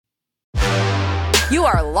You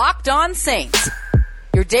are Locked On Saints,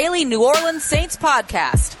 your daily New Orleans Saints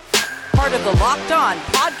podcast. Part of the Locked On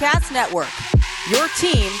Podcast Network, your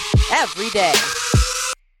team every day.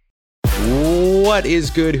 What is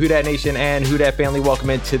good, Who Dat Nation and Who Dat family?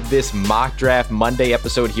 Welcome into this Mock Draft Monday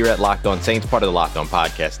episode here at Locked On Saints, part of the Locked On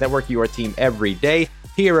Podcast Network, your team every day,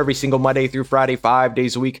 here every single Monday through Friday, 5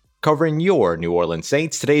 days a week, covering your New Orleans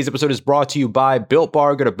Saints. Today's episode is brought to you by Built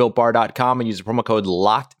Bar. Go to BuiltBar.com and use the promo code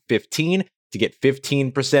LOCKED15 to get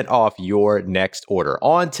 15% off your next order.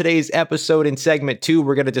 On today's episode in segment 2,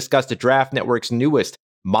 we're going to discuss the Draft Network's newest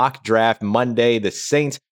Mock Draft Monday. The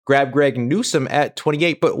Saints grab Greg Newsome at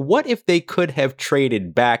 28, but what if they could have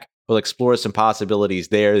traded back? We'll explore some possibilities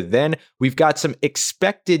there. Then we've got some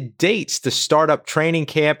expected dates to start up training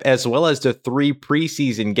camp, as well as the 3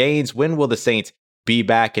 preseason games. When will the Saints be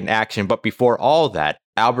back in action? But before all that,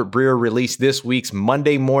 Albert Breer released this week's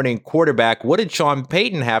Monday Morning Quarterback. What did Sean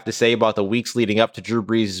Payton have to say about the weeks leading up to Drew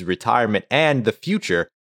Brees' retirement and the future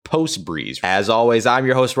post-Brees? As always, I'm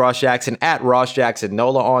your host, Ross Jackson, at Ross Jackson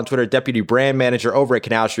Nola on Twitter, Deputy Brand Manager over at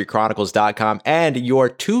CanalStreetChronicles.com, and your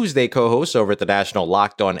Tuesday co-host over at the National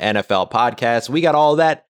Locked On NFL Podcast. We got all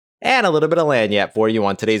that and a little bit of lagniappe for you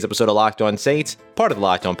on today's episode of Locked On Saints, part of the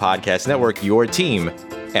Locked On Podcast Network, your team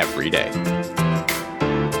every day.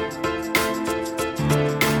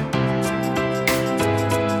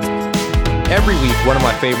 Every week, one of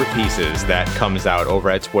my favorite pieces that comes out over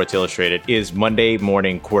at Sports Illustrated is Monday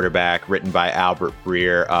Morning Quarterback, written by Albert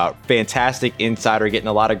Breer. Fantastic insider, getting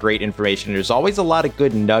a lot of great information. There's always a lot of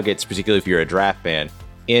good nuggets, particularly if you're a draft fan,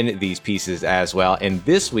 in these pieces as well. And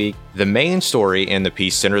this week, the main story in the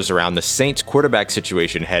piece centers around the Saints quarterback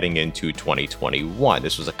situation heading into 2021.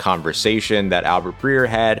 This was a conversation that Albert Breer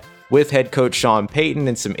had with head coach Sean Payton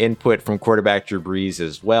and some input from quarterback Drew Brees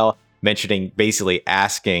as well, mentioning, basically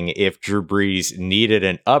asking if Drew Brees needed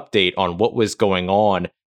an update on what was going on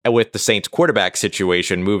with the Saints quarterback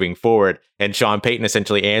situation moving forward. And Sean Payton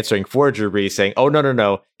essentially answering for Drew Brees, saying, oh,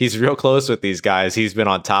 no. He's real close with these guys. He's been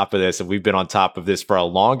on top of this, and we've been on top of this for a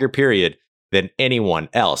longer period than anyone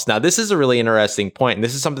else. Now, this is a really interesting point, and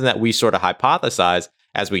this is something that we sort of hypothesized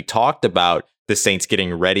as we talked about the Saints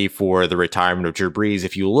getting ready for the retirement of Drew Brees.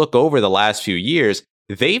 If you look over the last few years,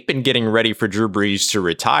 they've been getting ready for Drew Brees to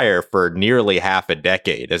retire for nearly half a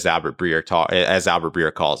decade, as Albert Breer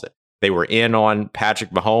calls it. They were in on Patrick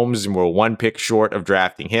Mahomes and were 1 pick short of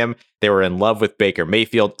drafting him. They were in love with Baker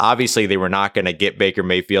Mayfield. Obviously, they were not going to get Baker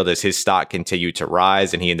Mayfield as his stock continued to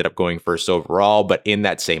rise, and he ended up going first overall. But in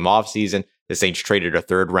that same offseason, the Saints traded a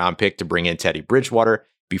 3rd-round pick to bring in Teddy Bridgewater.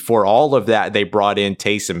 Before all of that, they brought in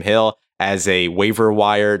Taysom Hill as a waiver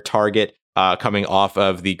wire target, coming off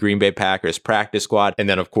of the Green Bay Packers practice squad. And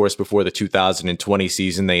then, of course, before the 2020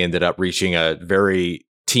 season, they ended up reaching a very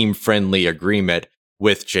team-friendly agreement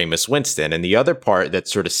with Jameis Winston. And the other part that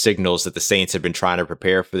sort of signals that the Saints have been trying to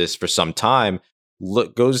prepare for this for some time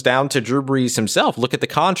goes down to Drew Brees himself. Look at the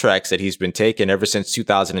contracts that he's been taking ever since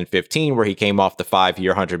 2015, where he came off the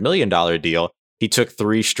 5-year, $100 million deal. He took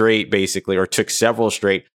 3 straight, basically, or took several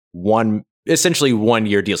straight, essentially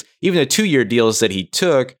 1-year deals. Even the 2-year deals that he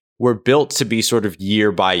took were built to be sort of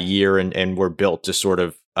year by year and were built to sort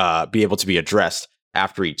of be able to be addressed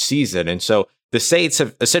after each season. And so the Saints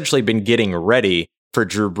have essentially been getting ready for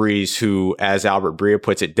Drew Brees, who, as Albert Breer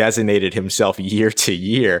puts it, designated himself year to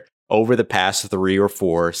year over the past 3 or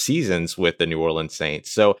 4 seasons with the New Orleans Saints.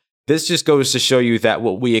 So this just goes to show you that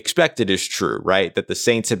what we expected is true, right? That the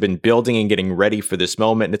Saints have been building and getting ready for this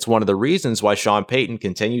moment. And it's one of the reasons why Sean Payton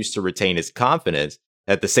continues to retain his confidence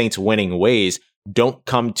that the Saints' winning ways don't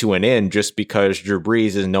come to an end just because Drew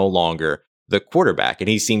Brees is no longer the quarterback. And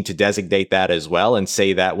he seemed to designate that as well and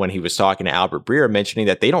say that when he was talking to Albert Breer, mentioning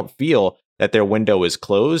that they don't feel that their window is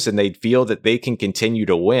closed and they feel that they can continue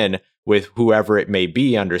to win with whoever it may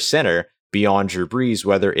be under center beyond Drew Brees,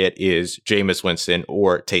 whether it is Jameis Winston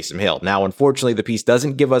or Taysom Hill. Now, unfortunately, the piece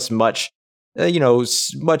doesn't give us much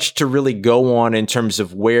to really go on in terms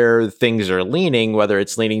of where things are leaning, whether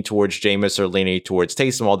it's leaning towards Jameis or leaning towards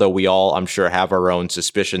Taysom, although we all, I'm sure, have our own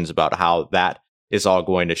suspicions about how that is all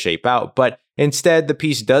going to shape out. But instead, the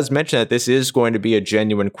piece does mention that this is going to be a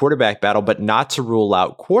genuine quarterback battle, but not to rule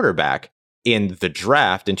out quarterback in the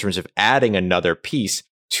draft in terms of adding another piece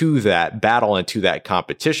to that battle and to that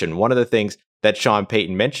competition. One of the things that Sean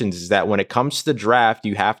Payton mentions is that when it comes to the draft,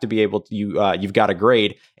 you have to be able to, you've got to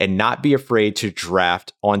grade and not be afraid to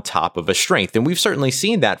draft on top of a strength. And we've certainly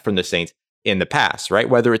seen that from the Saints in the past, right?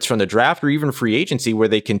 Whether it's from the draft or even free agency, where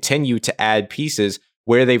they continue to add pieces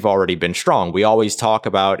where they've already been strong. We always talk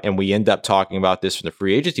about, and we end up talking about this from the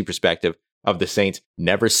free agency perspective, of the Saints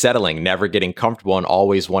never settling, never getting comfortable, and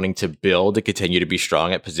always wanting to build and continue to be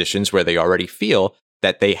strong at positions where they already feel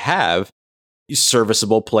that they have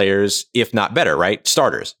serviceable players, if not better, right?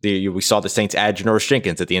 Starters. We saw the Saints add Janoris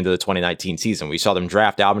Jenkins at the end of the 2019 season. We saw them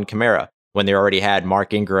draft Alvin Kamara when they already had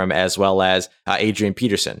Mark Ingram as well as Adrian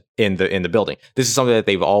Peterson in the building. This is something that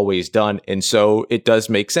they've always done, and so it does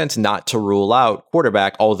make sense not to rule out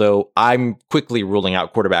quarterback, although I'm quickly ruling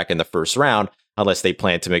out quarterback in the first round unless they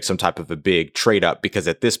plan to make some type of a big trade up, because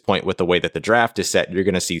at this point, with the way that the draft is set, you're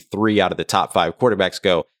going to see 3 out of the top 5 quarterbacks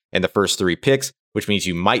go in the first 3 picks, which means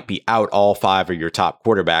you might be out all 5 of your top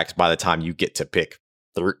quarterbacks by the time you get to pick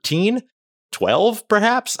 13, 12,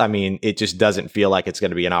 perhaps. I mean, it just doesn't feel like it's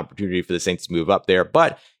going to be an opportunity for the Saints to move up there.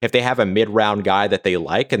 But if they have a mid-round guy that they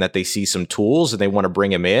like and that they see some tools and they want to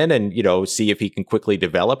bring him in and, see if he can quickly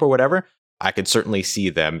develop or whatever, I could certainly see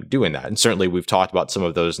them doing that. And certainly we've talked about some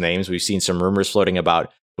of those names. We've seen some rumors floating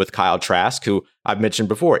about with Kyle Trask, who I've mentioned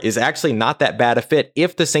before, is actually not that bad a fit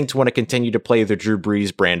if the Saints want to continue to play the Drew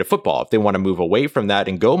Brees brand of football. If they want to move away from that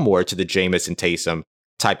and go more to the Jameis and Taysom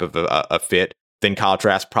type of a fit, then Kyle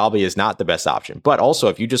Trask probably is not the best option. But also,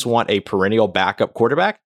 if you just want a perennial backup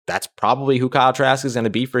quarterback, that's probably who Kyle Trask is going to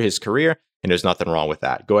be for his career, and there's nothing wrong with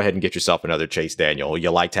that. Go ahead and get yourself another Chase Daniel. You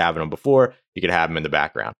liked having him before, you could have him in the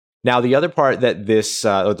background. Now, the other part that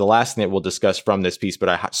the last thing that we'll discuss from this piece, but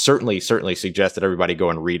I certainly suggest that everybody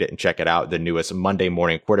go and read it and check it out, the newest Monday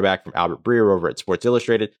Morning Quarterback from Albert Breer over at Sports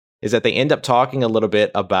Illustrated, is that they end up talking a little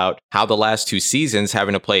bit about how the last 2 seasons,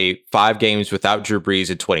 having to play 5 games without Drew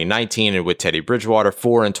Brees in 2019 and with Teddy Bridgewater,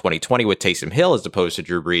 4 in 2020 with Taysom Hill as opposed to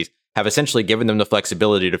Drew Brees, have essentially given them the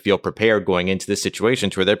flexibility to feel prepared going into the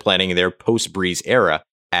situations where they're planning their post-Brees era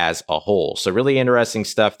as a whole. So really interesting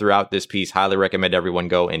stuff throughout this piece. Highly recommend everyone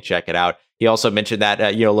go and check it out. He also mentioned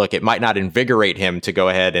that, look, it might not invigorate him to go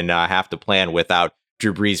ahead and have to plan without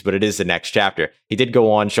Drew Brees, but it is the next chapter. He did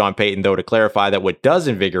go on, Sean Payton, though, to clarify that what does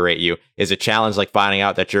invigorate you is a challenge like finding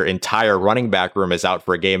out that your entire running back room is out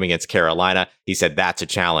for a game against Carolina. He said that's a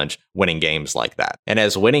challenge, winning games like that. And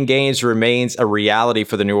as winning games remains a reality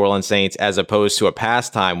for the New Orleans Saints as opposed to a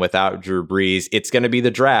pastime without Drew Brees, it's going to be the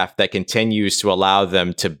draft that continues to allow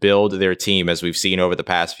them to build their team as we've seen over the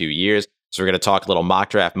past few years. So we're going to talk a little mock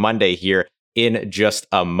draft Monday here in just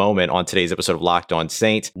a moment on today's episode of Locked On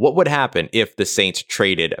Saints. What would happen if the Saints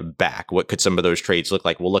traded back? What could some of those trades look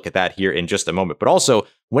like? We'll look at that here in just a moment. But also,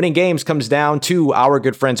 winning games comes down to our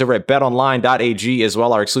good friends over at betonline.ag, as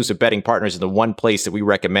well, our exclusive betting partners, and the one place that we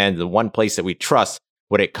recommend, the one place that we trust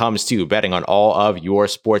when it comes to betting on all of your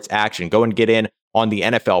sports action. Go and get in on the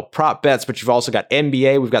NFL prop bets, but you've also got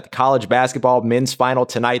NBA. We've got the college basketball men's final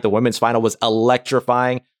tonight. The women's final was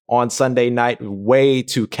electrifying on Sunday night, way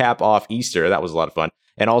to cap off Easter. That was a lot of fun.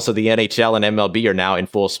 And also the NHL and MLB are now in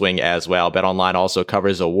full swing as well. BetOnline also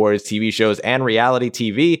covers awards, TV shows, and reality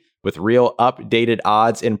TV with real updated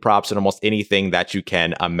odds and props and almost anything that you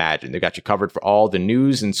can imagine. They've got you covered for all the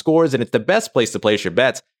news and scores, and it's the best place to place your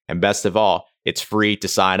bets. And best of all, it's free to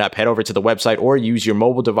sign up. Head over to the website or use your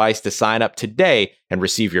mobile device to sign up today and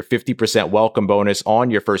receive your 50% welcome bonus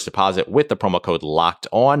on your first deposit with the promo code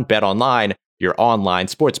LOCKEDON. BetOnline, your online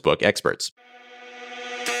sportsbook experts.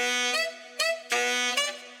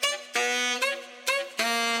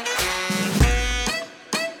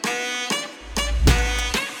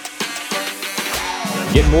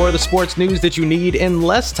 Get more of the sports news that you need in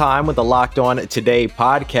less time with the Locked On Today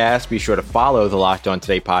podcast. Be sure to follow the Locked On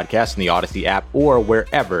Today podcast in the Odyssey app or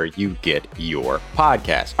wherever you get your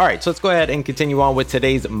podcast. All right, so let's go ahead and continue on with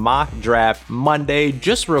today's Mock Draft Monday.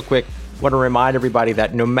 Just real quick, I want to remind everybody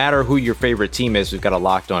that no matter who your favorite team is, we've got a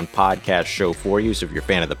Locked On podcast show for you. So if you're a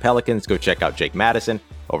fan of the Pelicans, go check out Jake Madison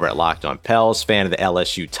over at Locked On Pels. Fan of the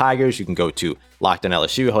LSU Tigers, you can go to Locked On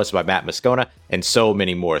LSU, hosted by Matt Moscona, and so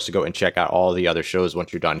many more. So go and check out all the other shows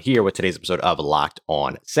once you're done here with today's episode of Locked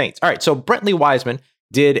On Saints. All right, so Brentley Wiseman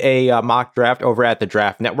did a mock draft over at the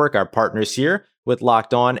Draft Network, our partners here with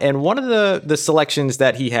Locked On. And one of the selections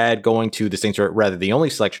that he had going to the Saints, or rather the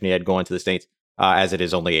only selection he had going to the Saints, as it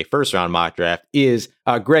is only a first-round mock draft, is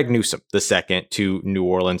Greg Newsome, the second to New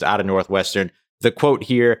Orleans out of Northwestern. The quote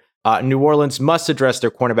here, New Orleans must address their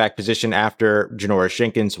cornerback position after Janoris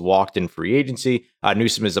Jenkins walked in free agency.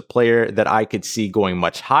 Newsome is a player that I could see going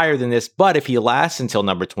much higher than this, but if he lasts until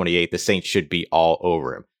number 28, the Saints should be all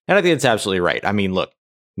over him. And I think that's absolutely right. I mean, look,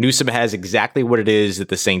 Newsome has exactly what it is that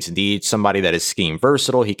the Saints need. Somebody that is scheme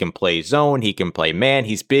versatile. He can play zone. He can play man.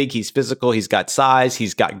 He's big. He's physical. He's got size.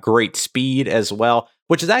 He's got great speed as well,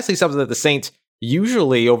 which is actually something that the Saints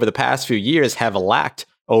usually over the past few years have lacked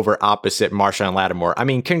over opposite Marshawn Lattimore. I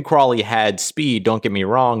mean, Ken Crawley had speed, don't get me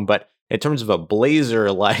wrong, but in terms of a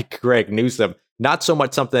blazer like Greg Newsome, not so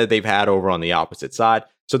much something that they've had over on the opposite side.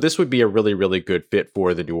 So this would be a really, really good fit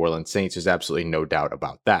for the New Orleans Saints. There's absolutely no doubt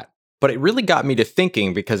about that. But it really got me to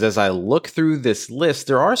thinking, because as I look through this list,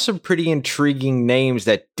 there are some pretty intriguing names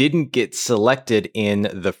that didn't get selected in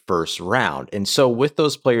the first round. And so with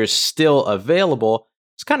those players still available,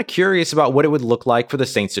 I was kind of curious about what it would look like for the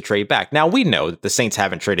Saints to trade back. Now, we know that the Saints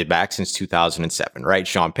haven't traded back since 2007, right?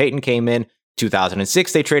 Sean Payton came in,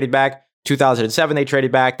 2006 they traded back, 2007 they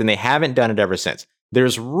traded back, then they haven't done it ever since.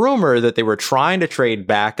 There's rumor that they were trying to trade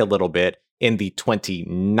back a little bit in the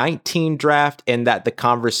 2019 draft, and that the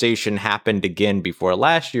conversation happened again before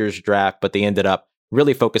last year's draft, but they ended up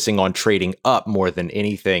really focusing on trading up more than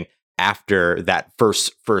anything after that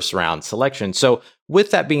first round selection. So with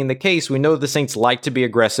that being the case, we know the Saints like to be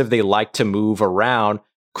aggressive. They like to move around.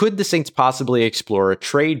 Could the Saints possibly explore a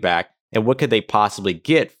trade back? And what could they possibly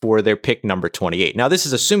get for their pick number 28? Now, this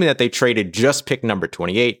is assuming that they traded just pick number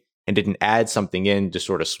 28 and didn't add something in to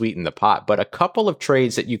sort of sweeten the pot. But a couple of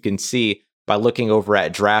trades that you can see by looking over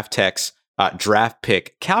at DraftTech's draft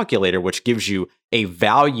pick calculator, which gives you a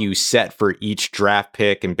value set for each draft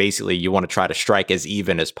pick, and basically you want to try to strike as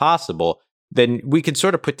even as possible, then we can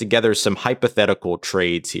sort of put together some hypothetical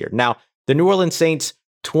trades here. Now, the New Orleans Saints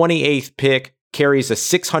 28th pick carries a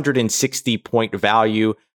 660 point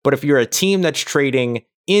value, but if you're a team that's trading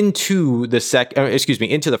into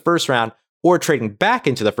the first round, or trading back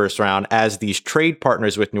into the first round, as these trade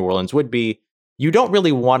partners with New Orleans would be, you don't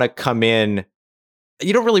really want to come in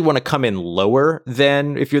lower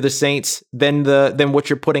than, if you're the Saints, than what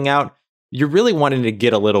you're putting out. You're really wanting to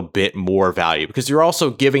get a little bit more value, because you're also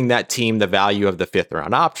giving that team the value of the 5th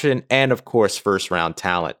round option and, of course, first round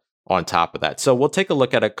talent on top of that. So we'll take a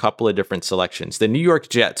look at a couple of different selections. The New York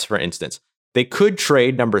Jets, for instance, they could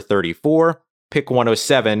trade number 34, pick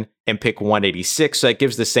 107, and pick 186. So that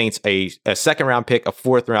gives the Saints a second round pick, a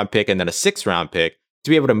 4th round pick, and then a 6th round pick to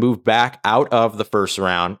be able to move back out of the first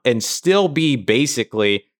round and still be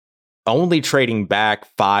basically only trading back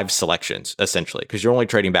 5 selections, essentially, because you're only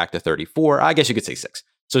trading back to 34. I guess you could say 6.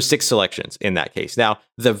 So 6 selections in that case. Now,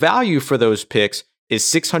 the value for those picks is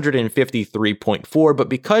 653.4, but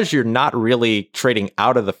because you're not really trading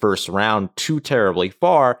out of the first round too terribly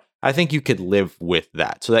far, I think you could live with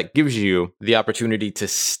that. So that gives you the opportunity to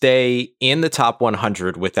stay in the top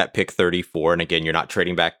 100 with that pick 34. And again, you're not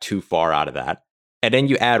trading back too far out of that. And then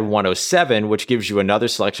you add 107, which gives you another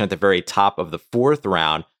selection at the very top of the 4th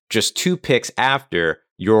round, just 2 picks after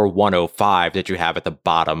your 105 that you have at the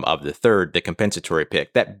bottom of the 3rd, the compensatory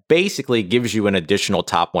pick. That basically gives you an additional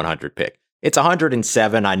top 100 pick. It's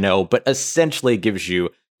 107, I know, but essentially gives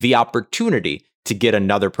you the opportunity to get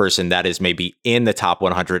another person that is maybe in the top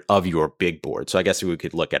 100 of your big board. So I guess we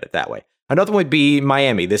could look at it that way. Another one would be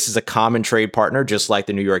Miami. This is a common trade partner, just like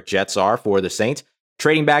the New York Jets are for the Saints.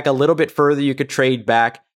 Trading back a little bit further, you could trade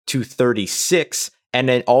back to 36 and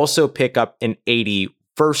then also pick up an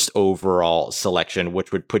 81st overall selection,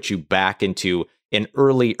 which would put you back into an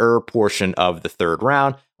earlier portion of the 3rd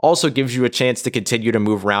round. Also gives you a chance to continue to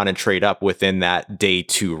move around and trade up within that day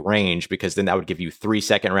 2 range, because then that would give you 3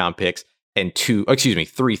 second round picks and 3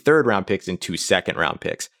 3rd round picks and 2 second round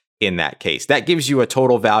picks in that case. That gives you a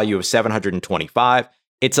total value of 725.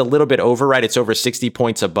 It's a little bit over, right? It's over 60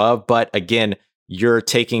 points above, but again, you're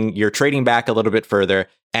trading back a little bit further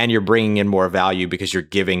and you're bringing in more value because you're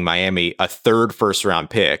giving Miami a 3rd first round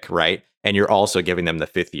pick, right? And you're also giving them the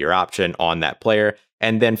 5th year option on that player.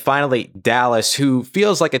 And then finally, Dallas, who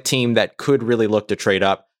feels like a team that could really look to trade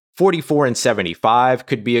up. 44 and 75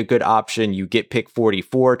 could be a good option. You get pick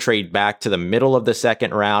 44, trade back to the middle of the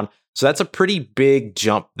 2nd round. So that's a pretty big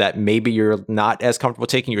jump that maybe you're not as comfortable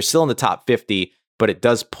taking. You're still in the top 50, but it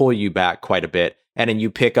does pull you back quite a bit. And then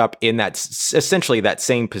you pick up in that essentially that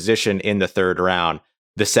same position in the 3rd round,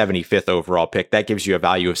 the 75th overall pick. That gives you a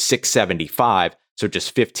value of 675. So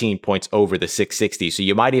just 15 points over the 660. So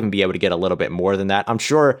you might even be able to get a little bit more than that. I'm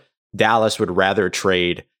sure Dallas would rather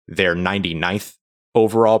trade their 99th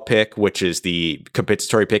overall pick, which is the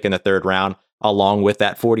compensatory pick in the 3rd round, along with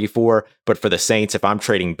that 44. But for the Saints, if I'm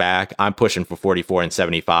trading back, I'm pushing for 44 and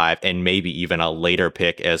 75 and maybe even a later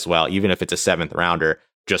pick as well, even if it's a 7th rounder,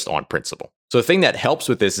 just on principle. So the thing that helps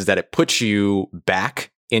with this is that it puts you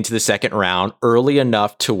back into the 2nd round early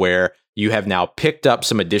enough to where you have now picked up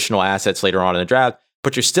some additional assets later on in the draft,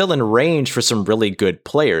 but you're still in range for some really good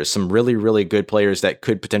players, some really, really good players that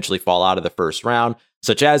could potentially fall out of the 1st round,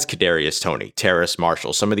 such as Kadarius Toney, Terrace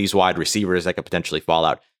Marshall, some of these wide receivers that could potentially fall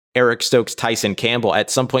out. Eric Stokes, Tyson Campbell. At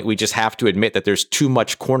some point, we just have to admit that there's too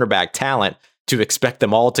much cornerback talent to expect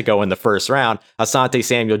them all to go in the 1st round. Asante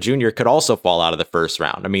Samuel Jr. could also fall out of the 1st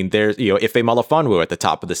round. I mean, there's, Ife Melifonwu at the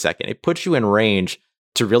top of the 2nd. It puts you in range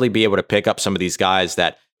to really be able to pick up some of these guys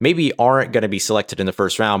that maybe aren't going to be selected in the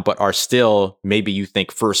first round, but are still maybe you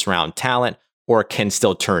think first round talent or can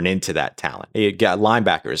still turn into that talent. You got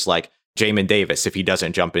linebackers like Jamin Davis if he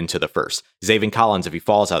doesn't jump into the first, Zaven Collins if he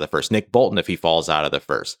falls out of the first, Nick Bolton if he falls out of the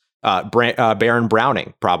first, Baron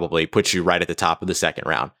Browning probably puts you right at the top of the second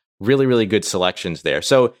round. Really, really good selections there.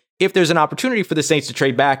 So if there's an opportunity for the Saints to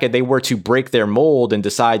trade back and they were to break their mold and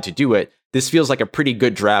decide to do it, this feels like a pretty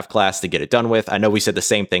good draft class to get it done with. I know we said the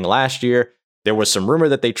same thing last year. There was some rumor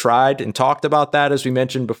that they tried and talked about that, as we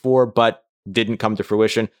mentioned before, but didn't come to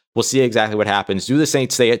fruition. We'll see exactly what happens. Do the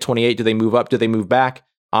Saints stay at 28? Do they move up? Do they move back?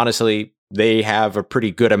 Honestly, they have a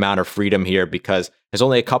pretty good amount of freedom here because there's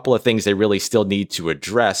only a couple of things they really still need to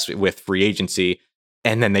address with free agency,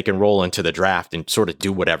 and then they can roll into the draft and sort of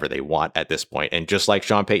do whatever they want at this point. And just like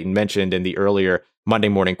Sean Payton mentioned in the earlier Monday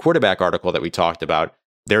Morning Quarterback article that we talked about,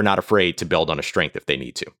 they're not afraid to build on a strength if they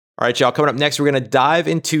need to. All right, y'all, coming up next, we're going to dive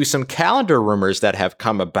into some calendar rumors that have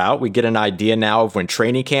come about. We get an idea now of when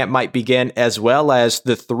training camp might begin, as well as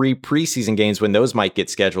the 3 preseason games when those might get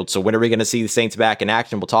scheduled. So when are we going to see the Saints back in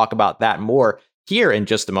action? We'll talk about that more here in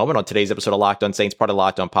just a moment on today's episode of Locked On Saints, part of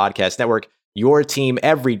Locked On Podcast Network, your team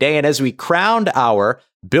every day. And as we crowned our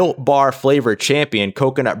Built Bar flavor champion,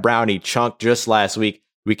 Coconut Brownie Chunk, just last week,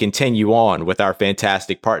 we continue on with our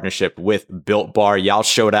fantastic partnership with Built Bar. Y'all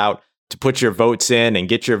showed out to put your votes in and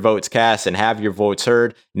get your votes cast and have your votes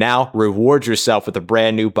heard. Now reward yourself with a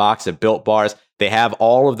brand new box of Built Bars. They have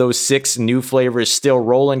all of those 6 new flavors still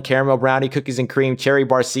rolling: caramel brownie, cookies and cream, cherry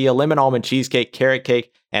barcia, lemon almond cheesecake, carrot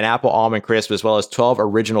cake, and apple almond crisp, as well as 12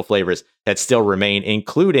 original flavors that still remain,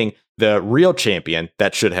 including the real champion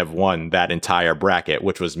that should have won that entire bracket,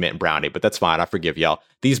 which was mint brownie. But that's fine. I forgive y'all.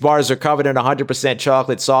 These bars are covered in 100%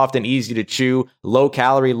 chocolate, soft and easy to chew, low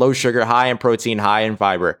calorie, low sugar, high in protein, high in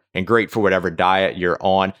fiber, and great for whatever diet you're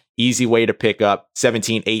on. Easy way to pick up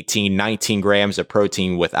 17, 18, 19 grams of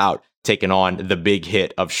protein without taking on the big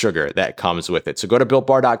hit of sugar that comes with it. So go to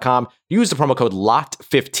BuiltBar.com, use the promo code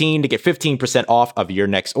LOCKED15 to get 15% off of your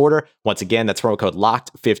next order. Once again, that's promo code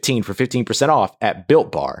LOCKED15 for 15% off at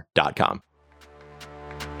BuiltBar.com.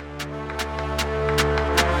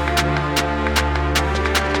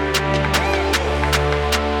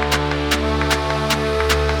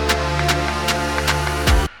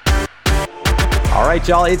 All right,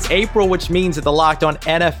 y'all, it's April, which means that the Locked On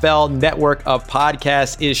NFL network of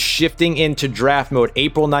podcasts is shifting into draft mode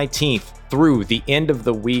April 19th through the end of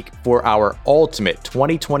the week for our ultimate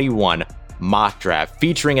 2021 mock draft,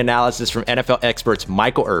 featuring analysis from NFL experts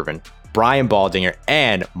Michael Irvin, Brian Baldinger,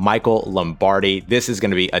 and Michael Lombardi. This is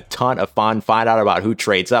going to be a ton of fun. Find out about who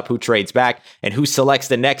trades up, who trades back, and who selects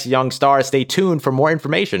the next young star. Stay tuned for more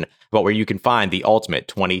information about where you can find the ultimate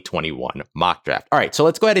 2021 mock draft. All right, so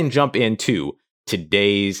let's go ahead and jump into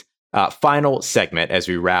today's final segment as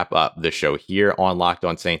we wrap up the show here on Locked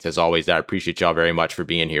On Saints. As always, I appreciate y'all very much for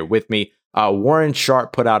being here with me. Warren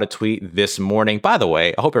Sharp put out a tweet this morning. By the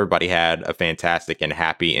way, I hope everybody had a fantastic and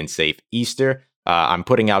happy and safe Easter. I'm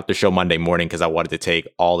putting out the show Monday morning because I wanted to take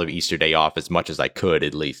all of Easter day off as much as I could,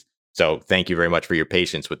 at least. So thank you very much for your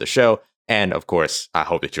patience with the show. And of course, I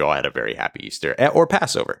hope that you all had a very happy Easter or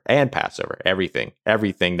Passover and Passover. Everything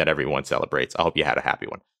that everyone celebrates. I hope you had a happy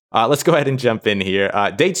one. Let's go ahead and jump in here.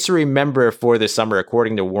 Dates to remember for this summer,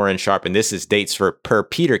 according to Warren Sharp, and this is dates per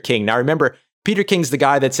Peter King. Now, remember, Peter King's the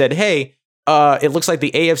guy that said, hey, it looks like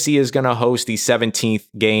the AFC is going to host the 17th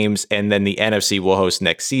games, and then the NFC will host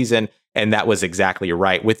next season. And that was exactly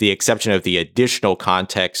right, with the exception of the additional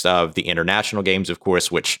context of the international games, of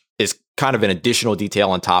course, which is kind of an additional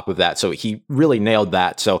detail on top of that. So he really nailed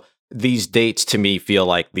that. So these dates to me feel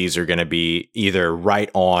like these are going to be either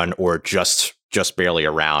right on or just barely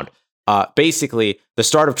around. Basically, the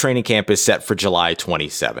start of training camp is set for July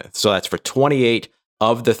 27th. So that's for 28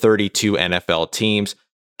 of the 32 NFL teams.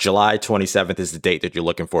 July 27th is the date that you're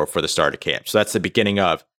looking for the start of camp. So that's the beginning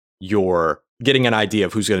of your getting an idea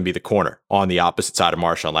of who's going to be the corner on the opposite side of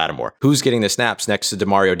Marshawn Lattimore. Who's getting the snaps next to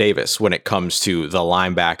Demario Davis when it comes to the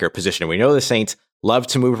linebacker position. We know the Saints love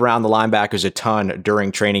to move around the linebackers a ton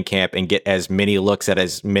during training camp and get as many looks at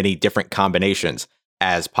as many different combinations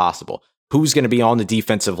as possible. Who's going to be on the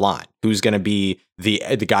defensive line? Who's going to be the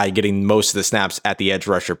guy getting most of the snaps at the edge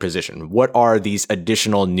rusher position? What are these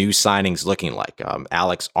additional new signings looking like?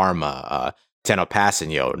 Alex Arma, Teno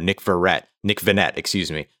Passanio, Nick Vannett,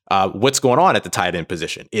 excuse me. What's going on at the tight end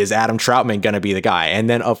position? Is Adam Troutman going to be the guy? And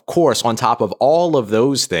then, of course, on top of all of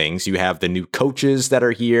those things, you have the new coaches that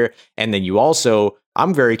are here. And then you also,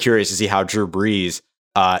 I'm very curious to see how Drew Brees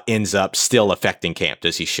ends up still affecting camp.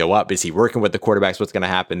 Does he show up? Is he working with the quarterbacks? What's going to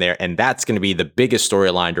happen there? And that's going to be the biggest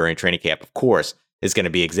storyline during training camp, of course, is going to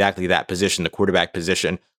be exactly that position, the quarterback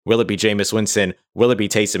position. Will it be Jameis Winston? Will it be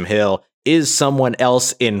Taysom Hill? Is someone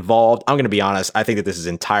else involved? I'm going to be honest. I think that this is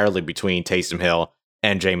entirely between Taysom Hill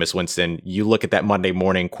and Jameis Winston. You look at that Monday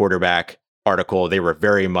morning quarterback article, they were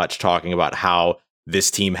very much talking about how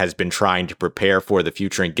this team has been trying to prepare for the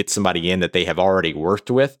future and get somebody in that they have already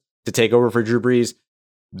worked with to take over for Drew Brees.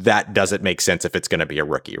 That doesn't make sense if it's going to be a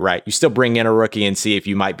rookie, right? You still bring in a rookie and see if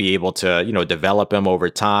you might be able to, develop him over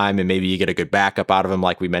time, and maybe you get a good backup out of him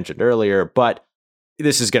like we mentioned earlier. But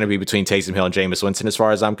this is going to be between Taysom Hill and Jameis Winston as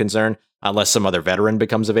far as I'm concerned, unless some other veteran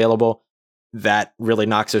becomes available. That really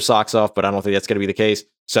knocks their socks off, but I don't think that's going to be the case.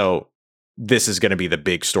 So this is going to be the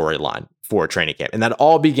big storyline for training camp. And that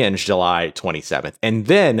all begins July 27th. And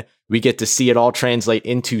then we get to see it all translate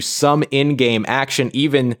into some in-game action,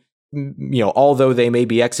 even although they may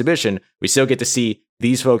be exhibition, we still get to see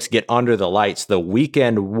these folks get under the lights. The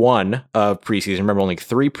weekend one of preseason, remember only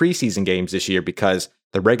 3 preseason games this year because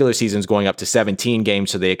the regular season is going up to 17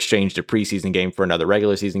 games. So they exchanged a preseason game for another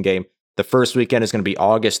regular season game. The first weekend is going to be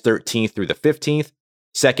August 13th through the 15th.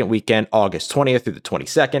 Second weekend, August 20th through the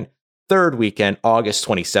 22nd. Third weekend, August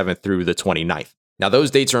 27th through the 29th. Now,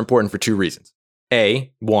 those dates are important for 2 reasons.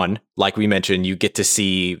 One, like we mentioned, you get to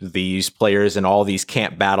see these players and all these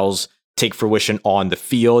camp battles take fruition on the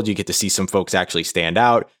field. You get to see some folks actually stand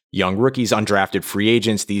out. Young rookies, undrafted free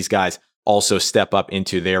agents, these guys also step up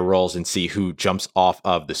into their roles and see who jumps off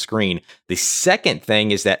of the screen. The second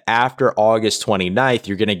thing is that after August 29th,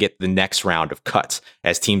 you're going to get the next round of cuts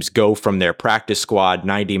as teams go from their practice squad,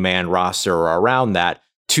 90-man roster or around that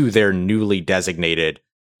to their newly designated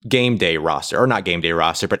game day roster, or not game day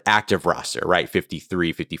roster, but active roster, right?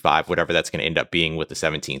 53, 55, whatever that's going to end up being with the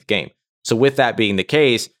 17th game. So with that being the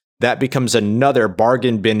case, that becomes another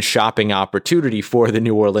bargain bin shopping opportunity for the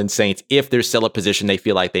New Orleans Saints if there's still a position they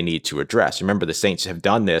feel like they need to address. Remember, the Saints have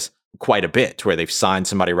done this quite a bit where they've signed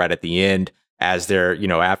somebody right at the end as they're,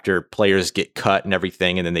 after players get cut and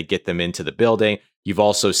everything, and then they get them into the building. You've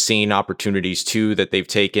also seen opportunities, too, that they've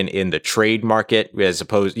taken in the trade market, as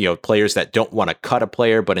opposed, players that don't want to cut a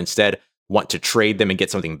player, but instead want to trade them and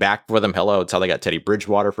get something back for them. Hello, it's how they got Teddy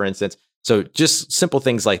Bridgewater, for instance. So just simple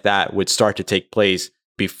things like that would start to take place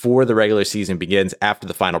before the regular season begins, after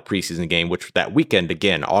the final preseason game, which that weekend,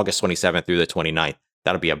 again, August 27th through the 29th.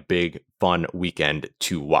 That'll be a big, fun weekend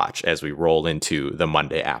to watch as we roll into the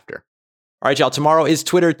Monday after. All right, y'all, tomorrow is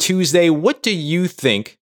Twitter Tuesday. What do you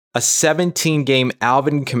think a 17-game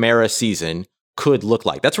Alvin Kamara season could look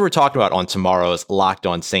like? That's what we're talking about on tomorrow's Locked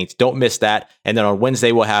On Saints. Don't miss that. And then on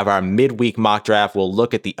Wednesday, we'll have our midweek mock draft. We'll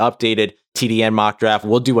look at the updated TDN mock draft.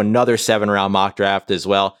 We'll do another 7-round mock draft as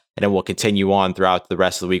well. And then we'll continue on throughout the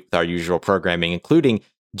rest of the week with our usual programming, including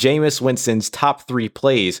Jameis Winston's top 3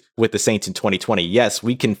 plays with the Saints in 2020. Yes,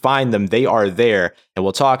 we can find them. They are there. And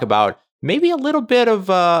we'll talk about maybe a little bit of,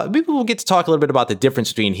 maybe we'll get to talk a little bit about the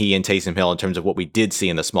difference between he and Taysom Hill in terms of what we did see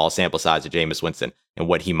in the small sample size of Jameis Winston and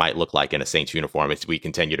what he might look like in a Saints uniform as we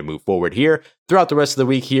continue to move forward here throughout the rest of the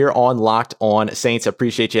week here on Locked On Saints. I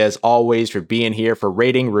appreciate you as always for being here, for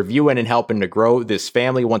rating, reviewing, and helping to grow this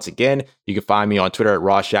family. Once again, you can find me on Twitter at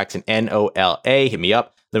Ross Jackson, NOLA. Hit me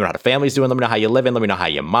up. Let me know how the family's doing. Let me know how you're living. Let me know how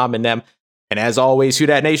you're momming them. And as always, who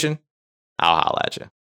dat nation? I'll holla at you.